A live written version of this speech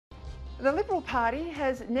The Liberal Party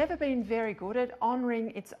has never been very good at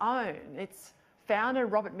honouring its own. Its founder,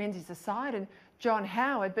 Robert Menzies aside, and John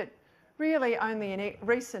Howard, but really only in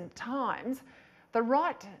recent times, the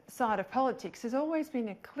right side of politics has always been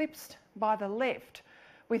eclipsed by the left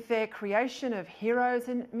with their creation of heroes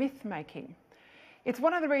and myth-making. It's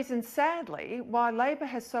one of the reasons, sadly, why Labor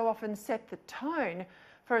has so often set the tone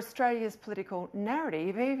for Australia's political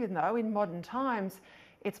narrative, even though in modern times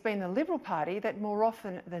it's been the Liberal Party that more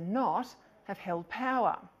often than not have held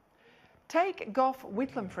power. Take Gough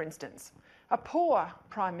Whitlam, for instance, a poor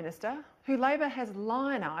Prime Minister who Labor has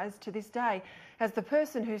lionised to this day as the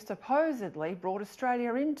person who supposedly brought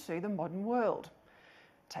Australia into the modern world.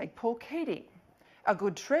 Take Paul Keating, a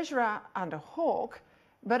good treasurer under Hawke,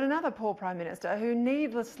 but another poor Prime Minister who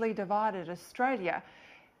needlessly divided Australia,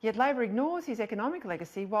 yet Labor ignores his economic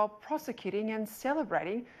legacy while prosecuting and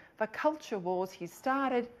celebrating the culture wars he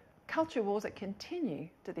started, culture wars that continue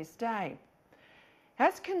to this day.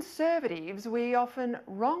 As Conservatives, we often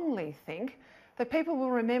wrongly think that people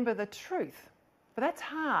will remember the truth, but that's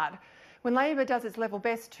hard when Labor does its level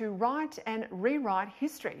best to write and rewrite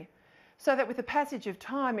history, so that with the passage of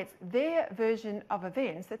time it's their version of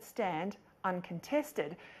events that stand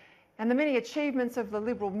uncontested, and the many achievements of the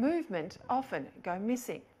Liberal movement often go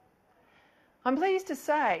missing. I'm pleased to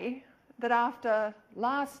say that after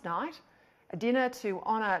last night, a dinner to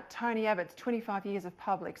honour Tony Abbott's 25 years of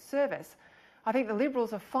public service, I think the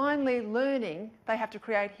Liberals are finally learning they have to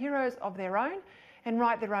create heroes of their own and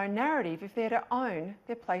write their own narrative if they're to own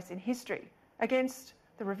their place in history, against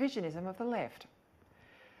the revisionism of the left.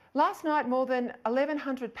 Last night, more than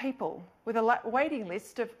 1,100 people, with a waiting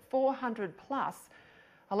list of 400 plus,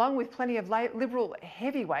 along with plenty of Liberal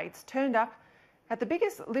heavyweights, turned up at the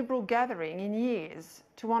biggest Liberal gathering in years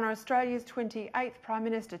to honour Australia's 28th Prime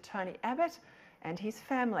Minister Tony Abbott and his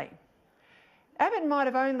family. Abbott might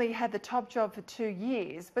have only had the top job for 2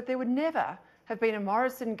 years, but there would never have been a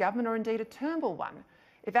Morrison government, or indeed a Turnbull one,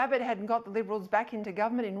 if Abbott hadn't got the Liberals back into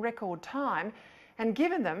government in record time and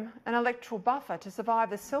given them an electoral buffer to survive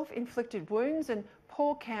the self-inflicted wounds and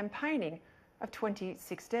poor campaigning of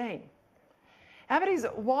 2016. Abbott is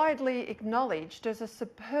widely acknowledged as a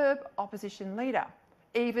superb opposition leader,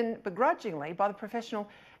 even begrudgingly by the professional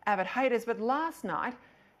Abbott haters, but last night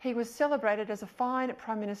he was celebrated as a fine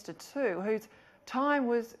Prime Minister too, whose time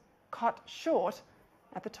was cut short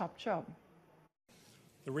at the top job.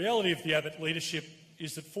 The reality of the Abbott leadership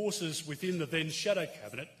is that forces within the then shadow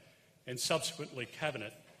cabinet and subsequently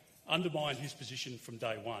cabinet undermined his position from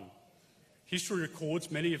day one. History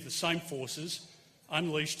records many of the same forces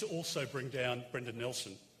unleashed to also bring down Brendan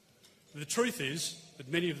Nelson. The truth is that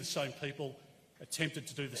many of the same people attempted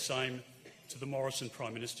to do the same to the Morrison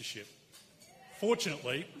Prime Ministership.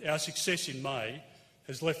 Fortunately, our success in May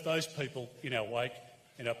has left those people in our wake,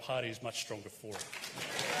 and our party is much stronger for it.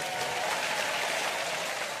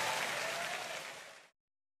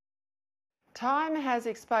 Time has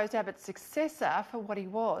exposed Abbott's successor for what he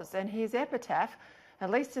was, and his epitaph, at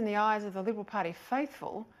least in the eyes of the Liberal Party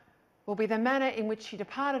faithful, will be the manner in which he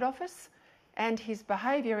departed office and his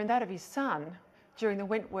behaviour and that of his son during the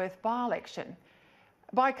Wentworth by-election.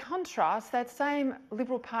 By contrast, that same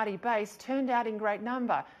Liberal Party base turned out in great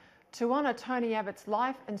number to honour Tony Abbott's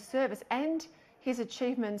life and service and his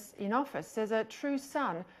achievements in office as a true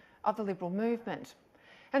son of the Liberal movement.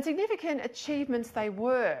 And significant achievements they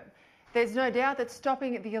were. There's no doubt that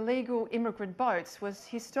stopping the illegal immigrant boats was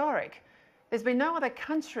historic. There's been no other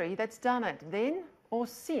country that's done it then or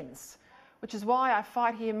since, which is why I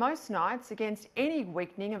fight here most nights against any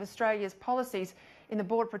weakening of Australia's policies in the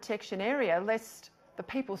border protection area, lest the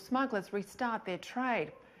people smugglers restart their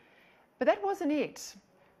trade. But that wasn't it.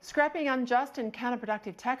 Scrapping unjust and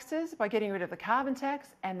counterproductive taxes by getting rid of the carbon tax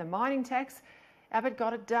and the mining tax, Abbott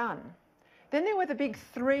got it done. Then there were the big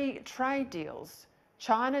 3 trade deals.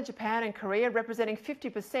 China, Japan and Korea representing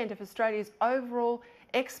 50% of Australia's overall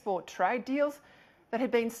export trade, deals that had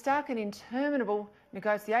been stuck in interminable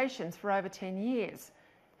negotiations for over 10 years.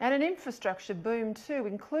 And an infrastructure boom too,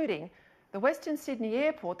 including the Western Sydney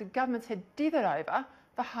airport that governments had dithered over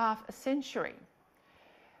for half a century.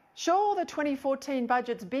 Sure, the 2014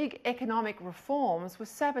 budget's big economic reforms were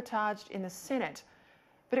sabotaged in the Senate,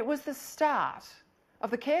 but it was the start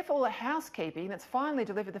of the careful housekeeping that's finally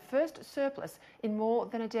delivered the first surplus in more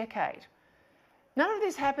than a decade. None of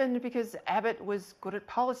this happened because Abbott was good at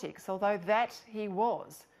politics, although that he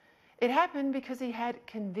was. It happened because he had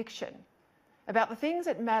conviction about the things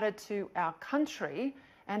that mattered to our country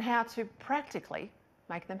and how to practically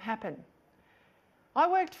make them happen. I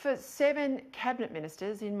worked for 7 cabinet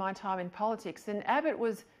ministers in my time in politics, and Abbott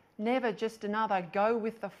was never just another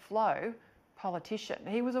go-with-the-flow politician.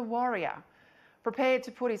 He was a warrior, prepared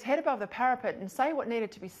to put his head above the parapet and say what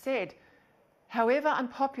needed to be said, however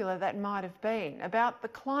unpopular that might have been, about the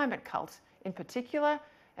climate cult in particular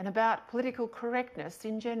and about political correctness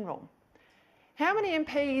in general. How many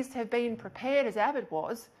MPs have been prepared, as Abbott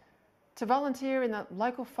was, to volunteer in the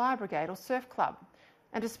local fire brigade or surf club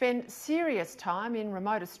and to spend serious time in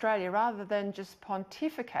remote Australia rather than just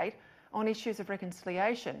pontificate on issues of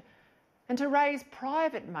reconciliation, and to raise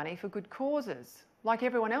private money for good causes, like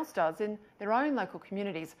everyone else does in their own local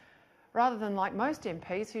communities, rather than like most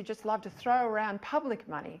MPs who just love to throw around public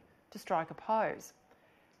money to strike a pose?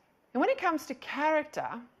 And when it comes to character,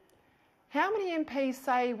 how many MPs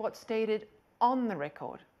say what's needed on the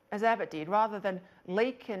record, as Abbott did, rather than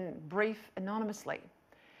leak and brief anonymously?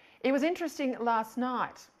 It was interesting last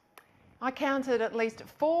night. I counted at least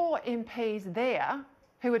 4 MPs there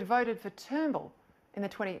who had voted for Turnbull in the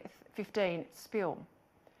 2015 spill.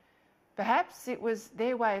 Perhaps it was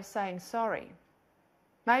their way of saying sorry.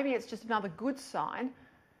 Maybe it's just another good sign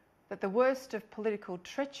that the worst of political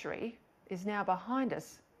treachery is now behind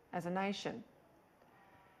us as a nation.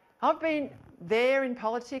 I've been there in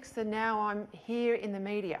politics and now I'm here in the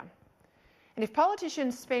media. And if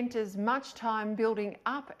politicians spent as much time building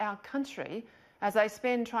up our country as they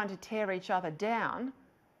spend trying to tear each other down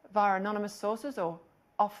via anonymous sources or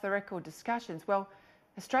off-the-record discussions, well,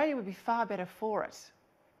 Australia would be far better for it.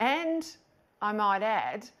 And, I might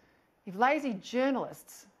add, if lazy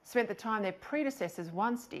journalists spent the time their predecessors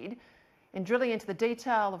once did in drilling into the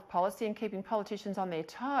detail of policy and keeping politicians on their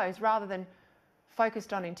toes rather than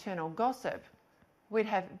focused on internal gossip, we'd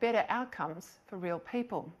have better outcomes for real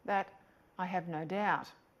people. That I have no doubt.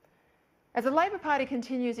 As the Labor Party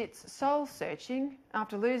continues its soul-searching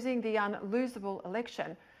after losing the unlosable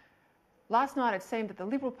election, last night it seemed that the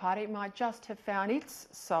Liberal Party might just have found its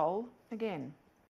soul again.